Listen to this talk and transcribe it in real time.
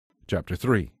Chapter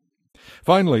 3.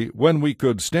 Finally, when we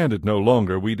could stand it no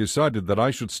longer, we decided that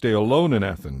I should stay alone in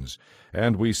Athens,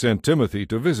 and we sent Timothy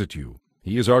to visit you.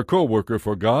 He is our co-worker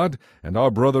for God and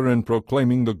our brother in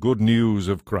proclaiming the good news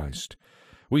of Christ.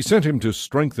 We sent him to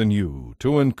strengthen you,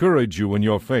 to encourage you in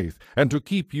your faith, and to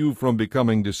keep you from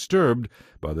becoming disturbed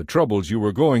by the troubles you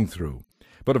were going through.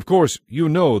 But of course, you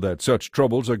know that such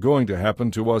troubles are going to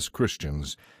happen to us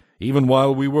Christians. Even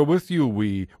while we were with you,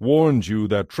 we warned you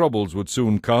that troubles would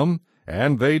soon come,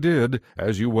 and they did,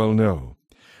 as you well know.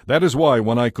 That is why,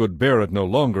 when I could bear it no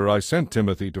longer, I sent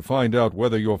Timothy to find out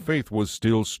whether your faith was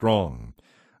still strong.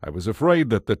 I was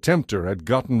afraid that the tempter had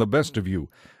gotten the best of you,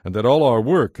 and that all our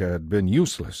work had been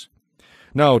useless.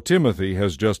 Now Timothy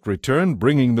has just returned,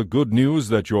 bringing the good news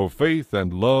that your faith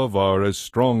and love are as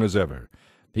strong as ever.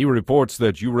 He reports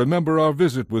that you remember our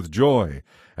visit with joy,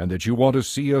 and that you want to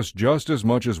see us just as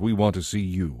much as we want to see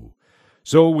you.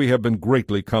 So we have been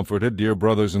greatly comforted, dear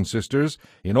brothers and sisters,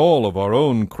 in all of our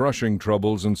own crushing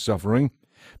troubles and suffering,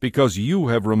 because you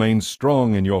have remained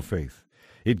strong in your faith.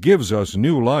 It gives us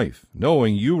new life,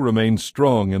 knowing you remain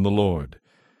strong in the Lord.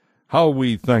 How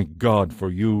we thank God for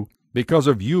you! Because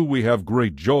of you we have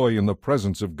great joy in the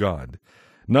presence of God.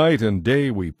 Night and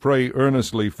day we pray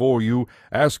earnestly for you,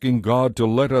 asking God to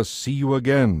let us see you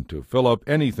again, to fill up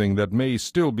anything that may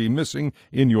still be missing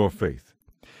in your faith.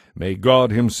 May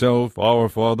God himself, our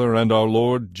Father, and our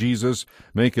Lord Jesus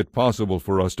make it possible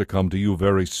for us to come to you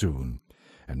very soon.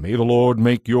 And may the Lord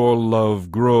make your love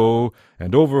grow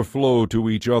and overflow to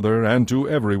each other and to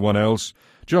everyone else,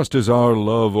 just as our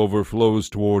love overflows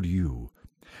toward you.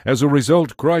 As a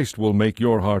result, Christ will make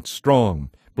your heart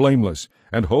strong, blameless,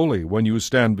 and holy when you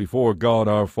stand before God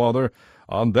our Father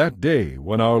on that day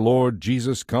when our Lord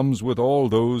Jesus comes with all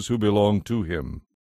those who belong to him.